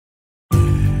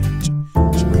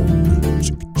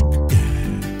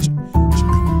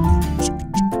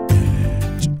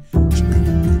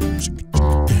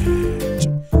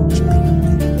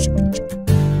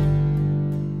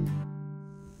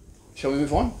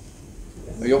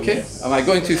Are you okay? Am I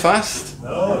going too fast?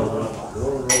 No.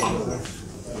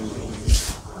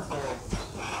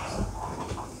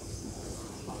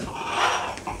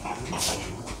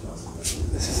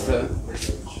 This is the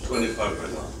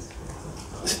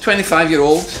 25%. It's a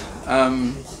 25-year-old.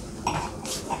 And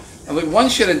look,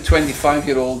 once you're in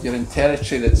 25-year-old, you're in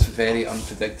territory that's very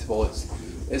unpredictable. I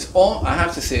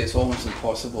have to say, it's almost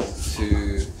impossible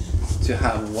to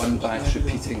have one batch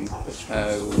repeating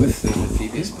with the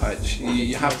previous batch.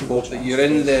 You have to hope that you're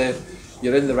in the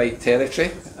right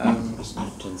territory.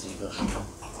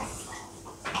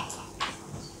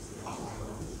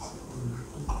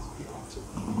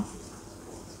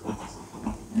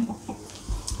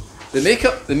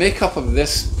 The makeup of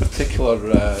this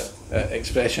particular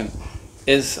expression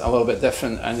is a little bit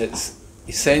different, and it's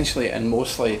essentially and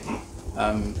mostly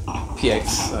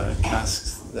PX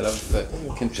casks that have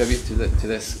contributed to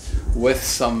this, with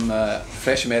some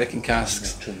fresh American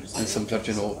casks and some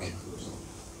virgin oak.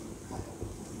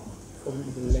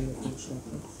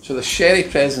 So the sherry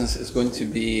presence is going to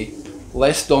be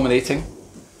less dominating.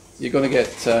 You're going to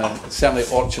get certainly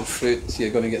orchard fruit.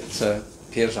 You're going to get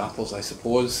pears, apples, I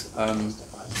suppose. And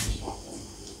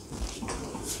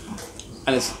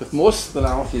it's, with most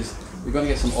Glenallachie's, you're going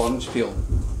to get some orange peel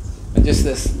and just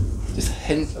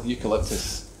hint of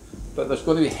eucalyptus. But there's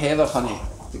going to be heather honey.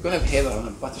 You're going to have heather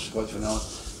honey, butterscotch, vanilla.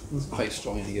 It's quite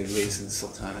strong in here, raisins,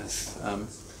 sultanas.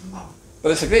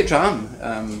 But it's a great dram.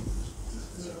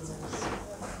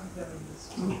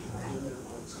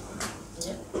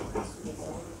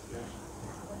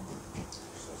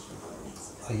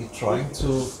 Are you trying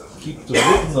to keep the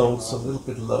wood notes a little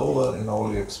bit lower in all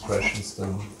your expressions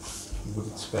than you would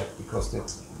expect, because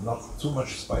there's not too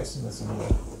much spiciness in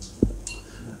there?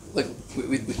 Look,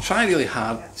 we try really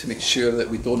hard to make sure that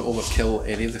we don't overkill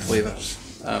any of the flavours.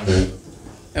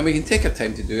 And we can take our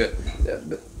time to do it.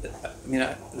 But I mean,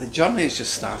 the journey is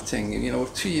just starting. You know, we're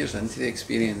 2 years into the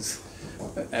experience.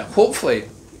 Hopefully,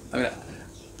 I mean,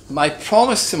 my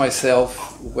promise to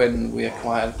myself when we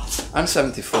acquired, I'm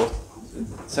 74.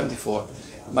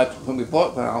 When we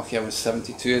bought Glenallachie, I was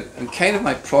 72, and kind of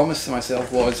my promise to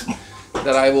myself was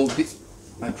that I will be.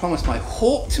 My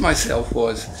hope to myself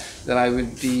was that I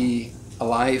would be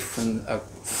alive when our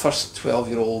first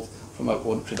 12-year-old from our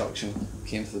own production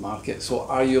came to the market. So,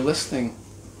 are you listening?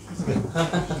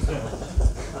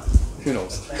 Who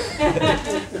knows?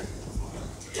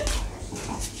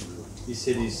 You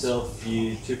said yourself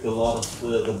you took a lot of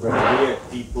the brandy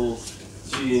people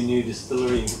to your new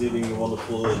distillery, including a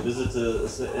wonderful visitor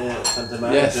center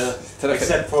manager. Yes,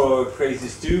 except for Crazy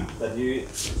Stu, that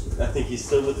I think he's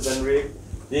still with the Benrier.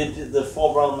 Did the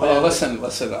foreground man listen.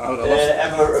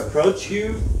 ever approach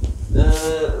you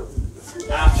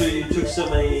after you took so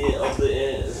many of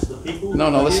the people? No,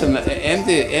 listen, the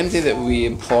MD that we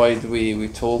employed, we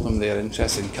told them they're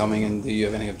interested in coming, and do you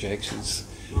have any objections?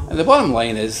 And the bottom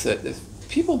line is that if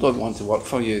people don't want to work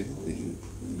for you,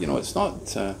 you know, it's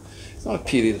not a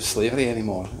period of slavery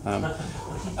anymore.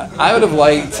 I would have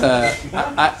liked,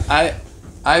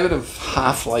 I would have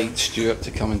half liked Stuart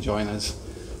to come and join us,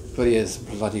 but he is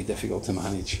bloody difficult to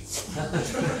manage.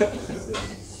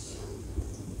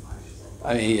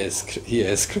 I mean, he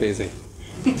is crazy.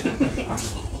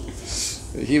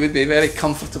 He would be very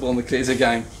comfortable in the crazy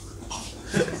gang.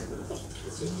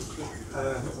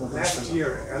 Last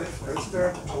year,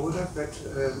 Alistair told us that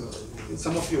in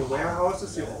some of your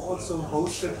warehouses you also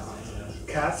hosted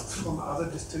casks from other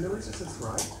distilleries. Is this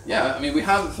right? Yeah, I mean, we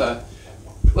have.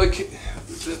 Look,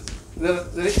 there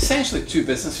are essentially two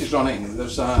businesses running.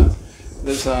 There's a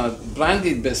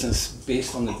branded business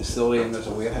based on the distillery, and there's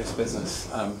a warehouse business.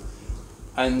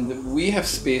 And we have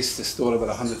space to store about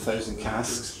 100,000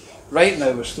 casks. Right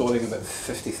now we're storing about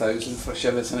 50,000 for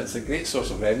Shivers, and it's a great source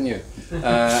of revenue.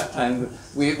 And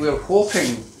we're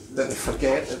hoping that they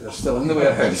forget that they're still in the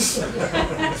warehouse.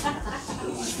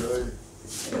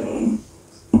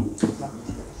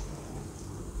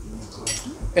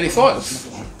 Any thoughts?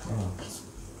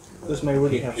 This may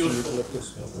really have some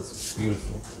eucalyptus. That's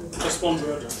beautiful. Just one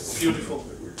word, beautiful.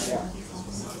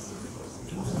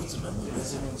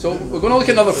 So we're going to look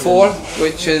at number 4,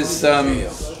 which is a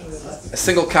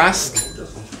single cask.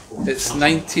 It's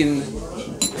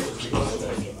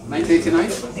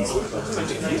 1989.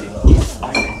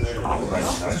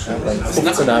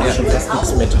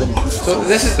 So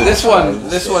this one,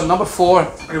 number 4.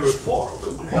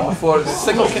 Number 4 is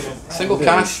single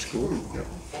cask,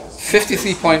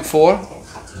 53.4.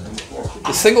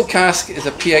 The single cask is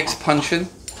a PX puncheon,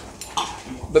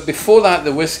 but before that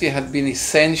the whiskey had been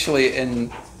essentially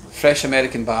in fresh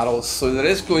American barrels, so there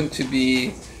is going to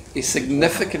be a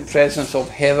significant presence of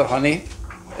heather honey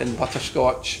in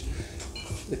butterscotch,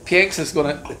 The PX is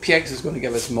going to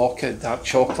give us mocha, dark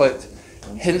chocolate,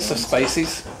 hints of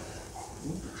spices,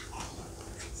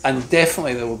 and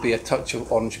definitely there will be a touch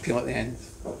of orange peel at the end.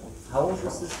 How old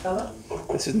was this fella?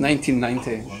 This is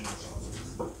 1990.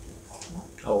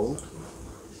 How old?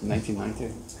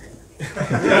 1990.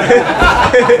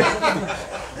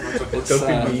 Don't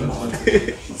be mean.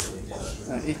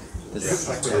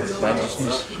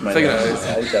 Figure it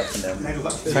out.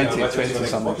 20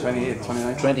 something, 28,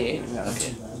 29? 28, yeah.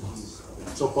 Okay.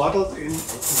 So bottled in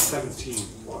 17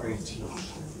 or 18.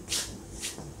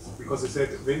 Because it said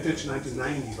vintage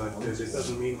 1990, but this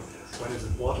doesn't mean when is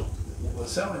it bottled. Well, it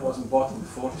certainly wasn't bottled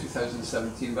before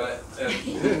 2017, but I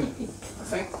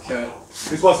think...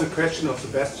 This was the question of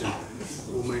Sebastian,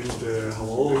 who meant how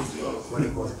old, when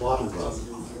it was bottled.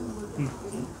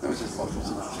 That was just bottled.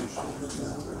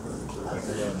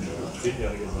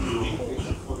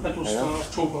 That was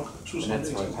October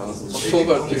 2018.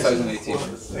 October 2018.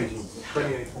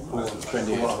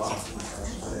 28.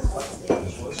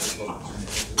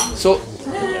 So,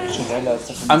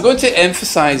 I'm going to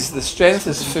emphasize the strength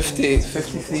is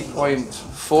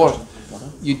 53.4.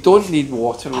 You don't need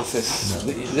water with this.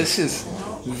 This is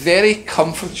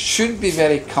should be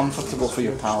very comfortable for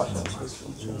your palate.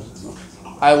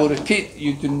 I will repeat,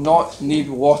 you do not need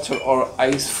water or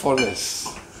ice for this.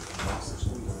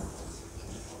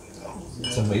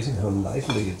 It's amazing how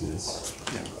lively it is.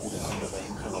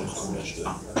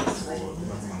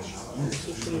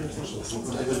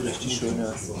 Richtig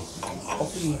schöne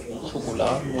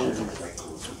Schokoladennoten.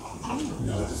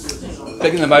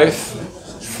 Big in the mouth,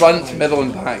 front, middle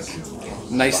and back.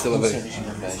 Nice delivery.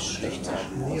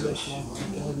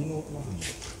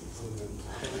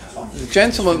 The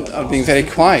gentlemen are being very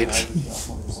quiet,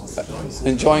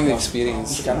 enjoying the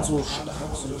experience.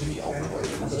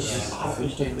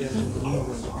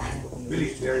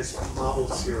 Really, there is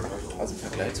marbles here. Also im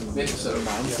Vergleich zum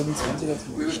normalen 25er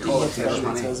zum We would call it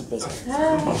beispielsweise besser.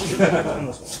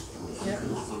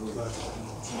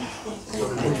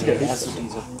 Entweder hast du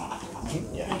diese,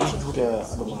 ja, der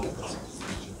Aromat.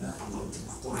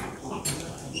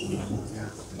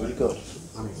 Very good.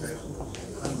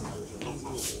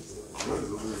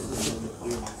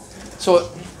 So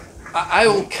I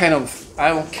will kind of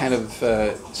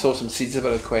sow some seeds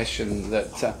about a question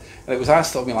that it was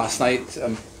asked of me last night.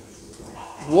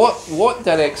 What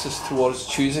directs us towards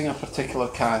choosing a particular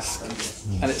cask?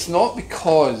 And it's not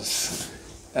because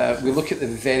we look at the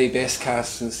very best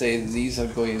casks and say these are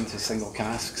going into single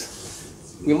casks.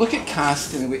 We look at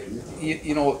casks and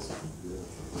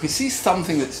if we see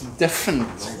something that's different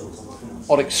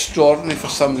or extraordinary for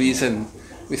some reason,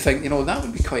 we think, that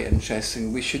would be quite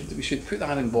interesting. We should put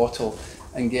that in bottle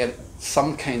and get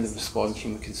some kind of response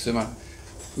from the consumer.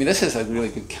 I mean, this is a really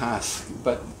good cask,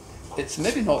 but it's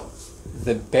maybe not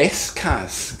the best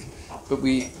cask. But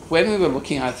when we were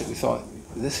looking at it, we thought,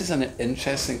 this is an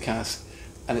interesting cask,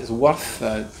 and it's worth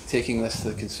taking this to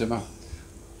the consumer.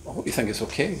 I hope you think it's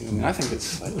okay. I mean, I think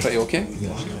it's pretty okay.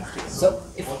 So,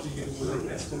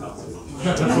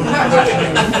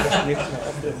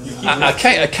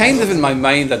 I kind of in my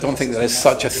mind, I don't think there is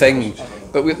such a thing,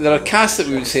 but there are casks that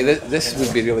we would say that this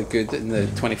would be really good in the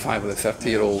 25 or the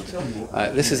 30-year-old.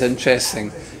 This is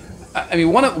interesting. I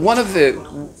mean, one of the,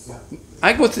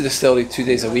 I go to the distillery 2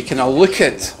 days a week, and I'll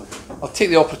take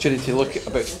the opportunity to look at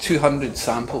about 200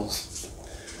 samples,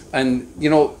 and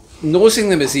nosing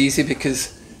them is easy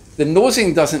because the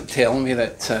nosing doesn't tell me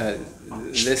that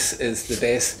this is the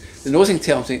best. The nosing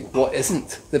tells me what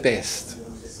isn't the best.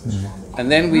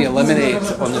 And then we eliminate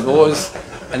on the nose,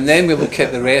 and then we look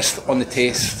at the rest on the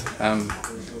taste.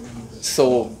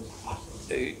 So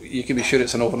you can be sure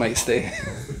it's an overnight stay.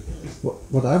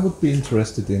 What I would be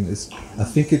interested in is, I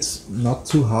think it's not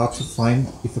too hard to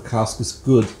find if a cask is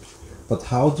good, but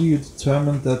how do you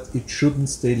determine that it shouldn't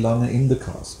stay longer in the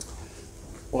cask?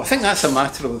 Well, I think that's a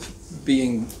matter of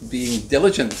being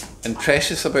diligent and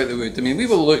precious about the wood. I mean, we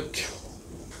will look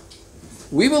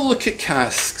at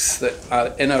casks that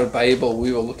are in our Bible.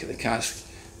 We will look at the cask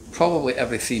probably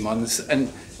every 3 months,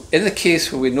 and in the case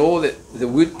where we know that the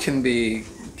wood can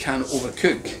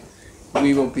overcook,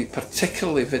 we will be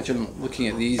particularly vigilant looking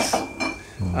at these.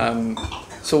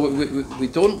 So we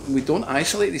don't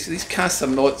isolate these. These casks are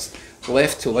not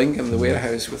left to linger in the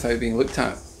warehouse without being looked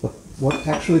at. But what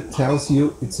actually tells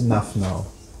you it's enough now?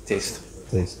 Taste.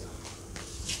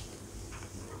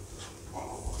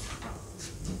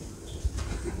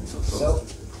 So,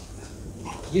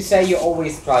 you say you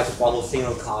always try to bottle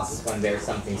single casks when there's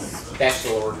something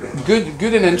special or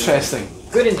good and interesting.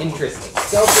 Good and interesting.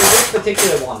 So for this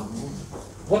particular one,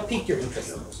 what piqued your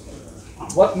interest?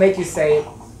 What made you say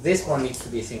this one needs to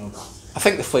be a single cask? I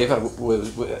think the flavour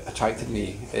attracted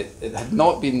me. It had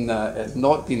not been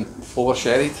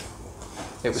over-sherried.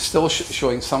 It was still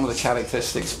showing some of the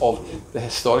characteristics of the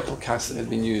historical cask that had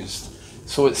been used.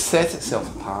 So it set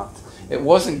itself apart. It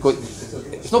wasn't good.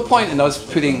 There's no point in us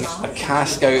putting a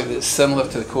cask out that's similar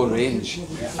to the core range.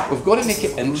 We've got to make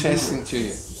it interesting to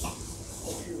you.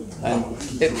 And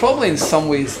it probably, in some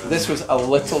ways, this was a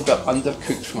little bit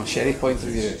undercooked from a sherry point of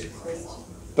view,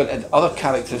 but it had other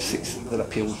characteristics that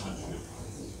appealed.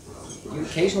 You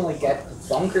occasionally get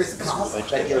bonkers cask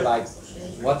that you're like,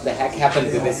 what the heck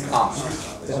happened to this cask?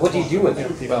 What do you do with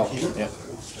it? Well, yeah.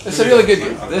 This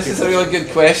is a really good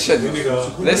question.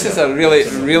 This is a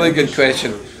really good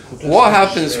question. What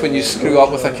happens when you screw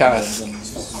up with a cask?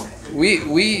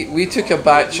 We took a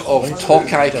batch of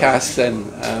Tokai casks in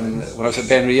when I was at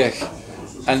Ben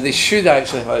Riach, and they should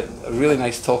actually have a really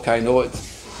nice Tokai note.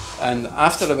 And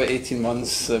after about 18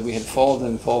 months, we had followed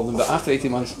them, but after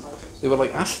 18 months, they were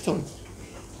like acetone.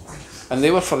 And they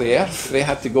were for the earth, they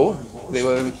had to go. They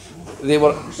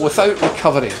were without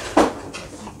recovery.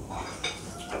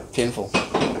 Painful.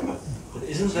 But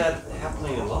isn't that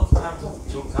happening a lot of times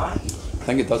to Tokai? I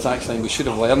think it does actually, and we should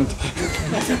have learned.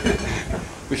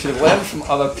 We should have learned from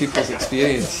other people's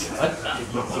experience.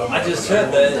 I just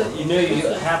heard that, you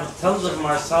have tons of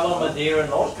Marsala, Madeira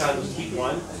and all kinds of sweet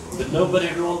wine, but nobody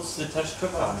wants to touch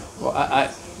Tokai. Well,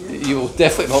 you will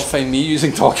definitely not find me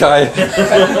using Tokai. Do you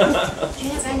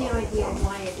have any idea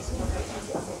why it is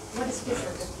what is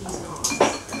different with these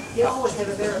casks? They always have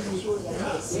a very peculiar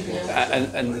taste.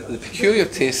 And the peculiar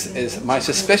taste is, my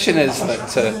suspicion is that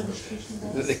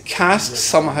the casks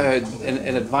somehow,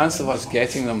 in advance of us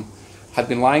getting them, had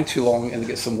been lying too long and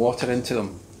get some water into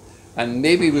them. And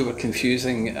maybe we were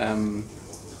confusing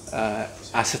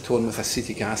acetone with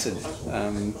acetic acid.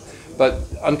 But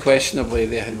unquestionably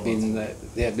they had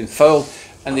been fouled,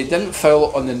 and they didn't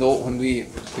foul on the note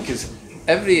because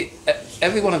every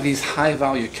one of these high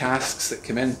value casks that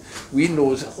come in, we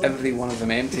nose every one of them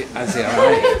empty as they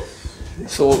arrive.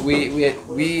 So we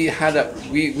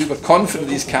were confident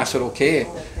these casks were okay.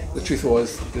 The truth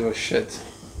was they were shit.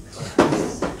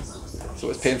 So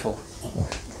it was painful.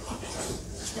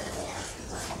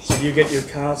 So do you get your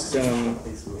casks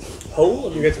whole, or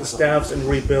do you get the staffs and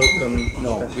rebuild them?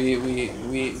 No, we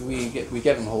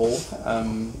get them whole.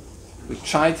 We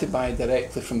try to buy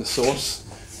directly from the source,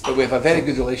 but we have a very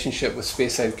good relationship with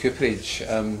Speyside Cooperage.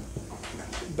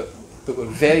 But we're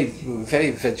very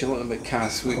vigilant about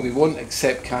casks. We won't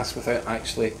accept casks without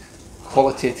actually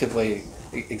qualitatively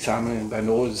examining by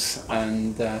nose.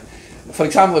 And for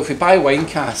example, if we buy wine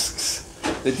casks,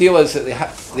 the deal is that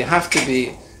they have to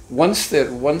be, once the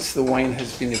wine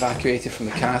has been evacuated from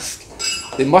the cask,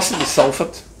 they mustn't be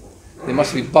sulphured. They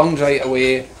must be bunged right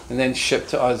away and then shipped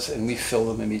to us, and we fill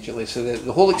them immediately. So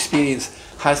the whole experience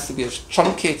has to be as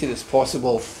truncated as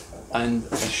possible and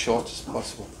as short as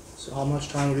possible. So how much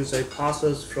time would you say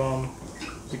passes from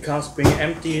the cask being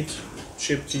emptied,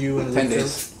 shipped to you, and 10 refilled?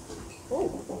 days.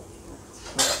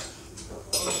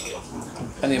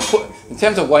 And in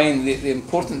terms of wine, the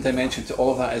important dimension to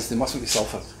all of that is they mustn't be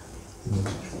sulphured.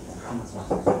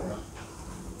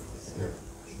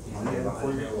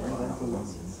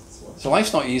 So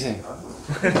life's not easy.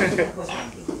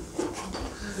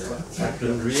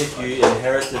 You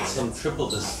inherited some triple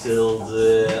distilled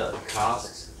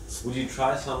casks. Would you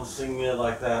try something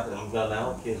like that in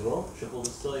Glenallachie as well? Triple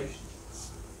distillation?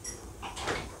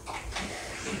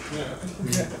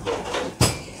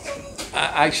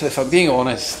 Actually, if I'm being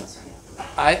honest,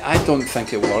 I don't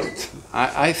think it worked.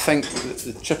 I think that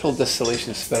the triple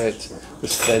distillation spirit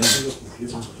was thin,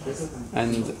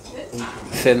 and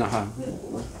and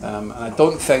I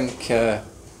don't think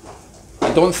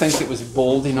it was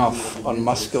bold enough or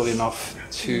muscular enough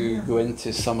to go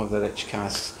into some of the rich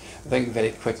casks. I think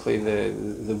very quickly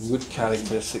the wood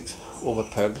characteristics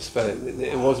overpowered the spirit.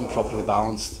 It wasn't properly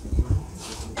balanced.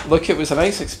 Look, it was a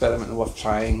nice experiment and worth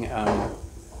trying.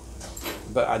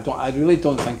 But I really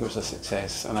don't think it was a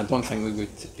success, and I don't think we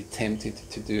would be tempted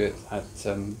to do it at.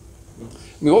 I mean,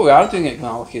 what we are doing at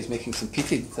Glenallachie is making some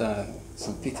peated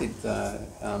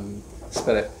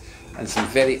spirit, and some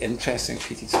very interesting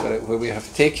peated spirit, where we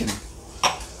have taken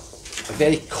a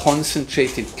very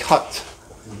concentrated cut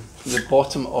from the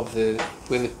bottom of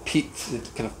where the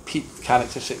kind of peat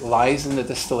characteristic lies in the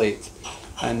distillate,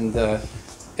 and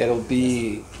it'll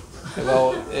be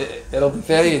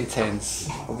very intense.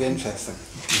 It'll be interesting,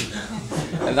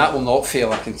 and that will not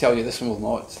fail. I can tell you, this one will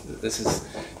not. This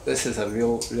is a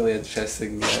really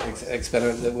interesting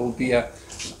experiment that will be a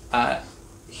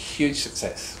huge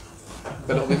success,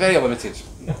 but it'll be very limited.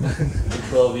 In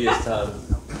 12 years' time.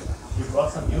 You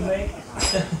brought some new make?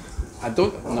 I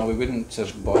don't. No, we wouldn't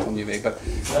just bottle new make, but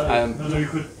No, you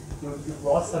could. You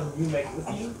brought some new make with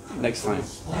you? next time.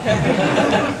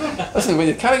 Listen, when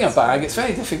you're carrying a bag, it's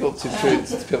very difficult to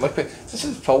put liquid. This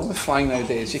is the problem with flying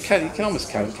nowadays. You can almost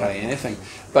carry anything,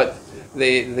 but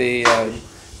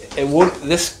it won't.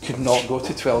 This could not go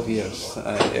to 12 years.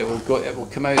 It will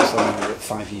come out somewhere at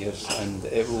 5 years, and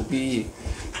it will be.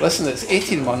 Listen, it's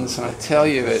 18 months, and I tell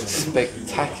you, it's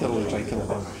spectacularly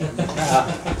drinkable.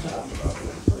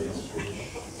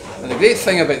 And the great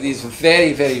thing about these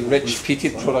very, very rich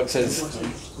peated products is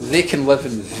they can live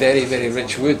in very, very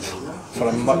rich wood for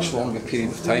a much longer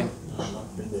period of time.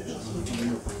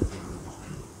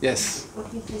 Yes?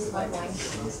 What do you think about wine?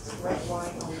 Red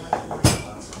wine or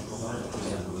white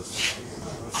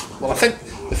wine? Well, I think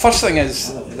the first thing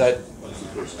is that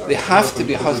they have to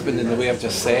be husbanded in the way I've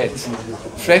just said.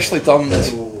 Freshly done,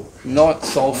 not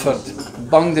sulphured,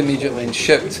 bunged immediately and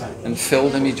shipped and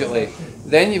filled immediately.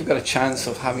 Then you've got a chance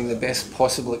of having the best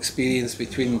possible experience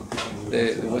between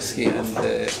the whiskey and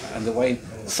the wine.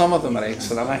 Some of them are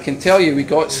excellent, and I can tell you we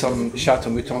got some Chateau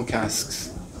Mouton casks.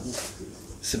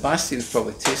 Sebastian's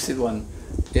probably tasted one.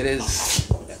 It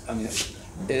is, I mean,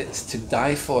 it's to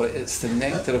die for. It's the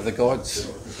nectar of the gods.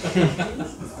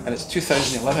 And it's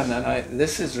 2011, and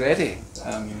this is ready.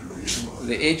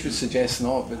 The age would suggest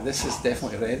not, but this is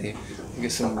definitely ready. We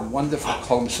get some wonderful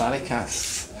commissary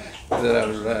casks that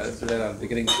are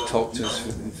beginning to talk to us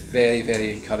very,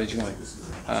 very encouragingly.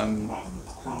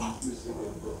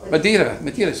 Madeira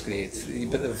is great,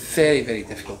 but they're very, very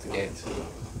difficult to get.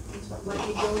 But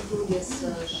you don't do this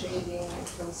shading and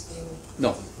toasting?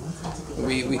 No,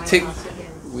 we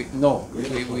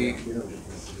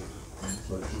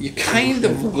you kind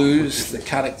of lose the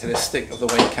characteristic of the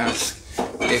wine cask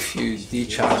if you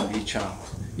de-char and re-char.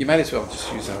 You might as well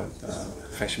just use a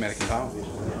fresh American barrel.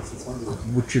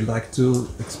 Would you like to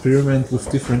experiment with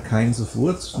different kinds of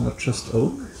woods, not just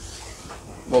oak?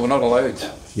 Well, we're not allowed.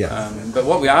 Yeah. But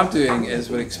what we are doing is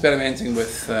we're experimenting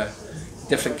with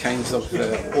different kinds of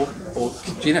oak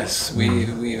genus. We've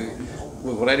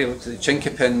already looked at the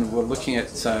chinkapin. We're looking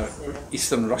at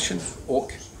Eastern Russian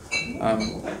oak.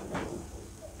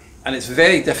 And it's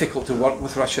very difficult to work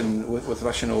with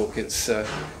Russian oak. It's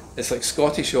like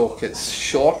Scottish oak. It's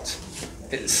short,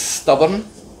 it's stubborn,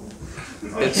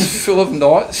 it's full of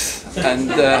knots, and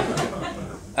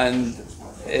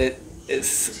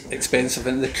it's expensive.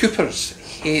 And the coopers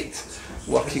hate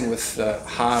working with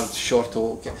hard, short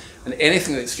oak, and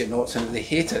anything that's got knots in it, they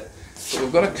hate it. So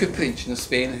we've got a cooperage in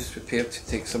Spain who's prepared to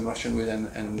take some Russian wood in,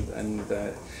 and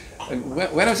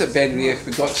when I was at Benriach,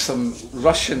 we got some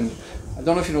Russian. I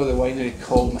don't know if you know the winery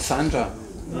called Massandra.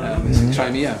 It's in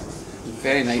Crimea.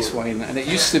 Very nice wine, and it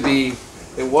used to be.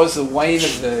 It was the wine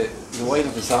of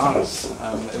the Tsars.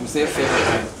 It was their favourite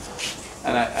wine,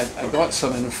 and I got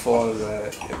some in for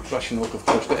Russian oak, of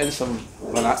course, but in some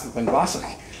Weinfässern,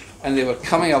 and they were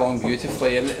coming along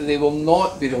beautifully, and they will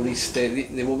not be released.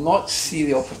 They will not see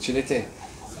the opportunity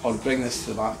or bring this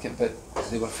to the market, but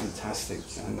they were fantastic,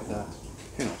 and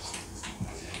who knows.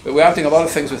 But we are doing a lot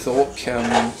of things with the oak.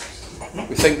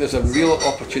 We think there's a real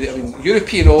opportunity. I mean,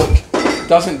 European oak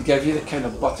doesn't give you the kind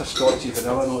of butterscotchy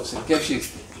vanilla notes. It gives you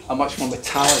a much more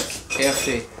metallic,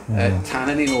 earthy,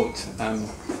 tanniny note,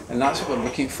 and that's what we're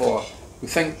looking for. We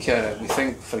think,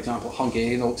 for example,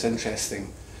 Hungarian oak's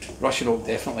interesting. Russian oak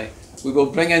definitely. We will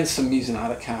bring in some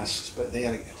Mizunara casks, but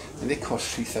they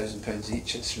cost £3,000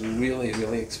 each. It's really,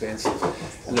 really expensive.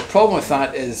 And the problem with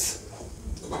that is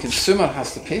the consumer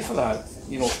has to pay for that.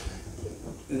 You know,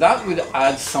 that would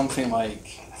add something like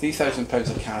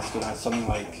 £3,000 a cask would add something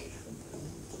like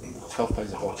 £12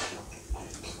 a bottle.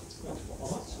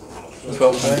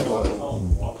 £12 a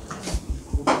bottle.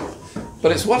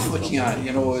 But it's worth looking at.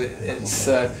 You know, it's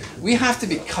we have to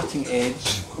be cutting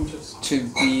edge to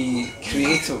be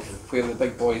creative where the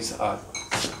big boys are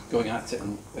going at it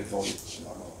in big volume.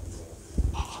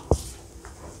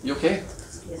 You okay?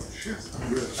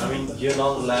 I mean, you're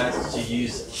not allowed to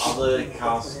use other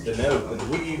casks than oak, but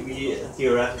would you be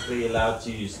theoretically allowed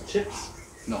to use chips?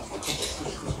 No.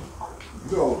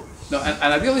 No,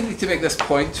 and I really need to make this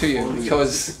point to you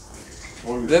because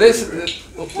there is.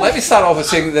 Let me start off by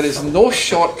saying there is no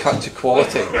shortcut to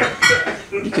quality.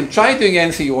 You can try doing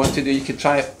anything you want to do. You can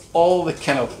try all the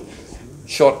kind of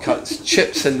shortcuts,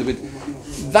 chips in the wood.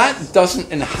 That doesn't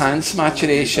enhance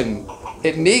maturation.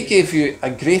 It may give you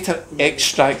a greater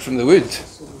extract from the wood,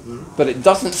 but it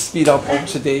doesn't speed up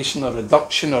oxidation or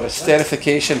reduction or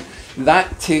esterification.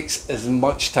 That takes as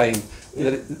much time.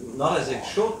 Not as a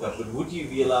shortcut, but would you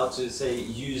be allowed to, say,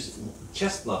 use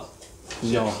chestnut?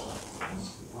 No,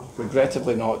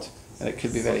 regrettably not, and it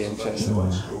could be very interesting.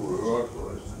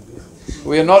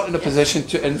 We are not in a position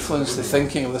to influence the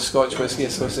thinking of the Scotch Whisky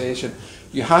Association.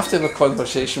 You have to have a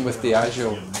conversation with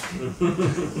Diageo.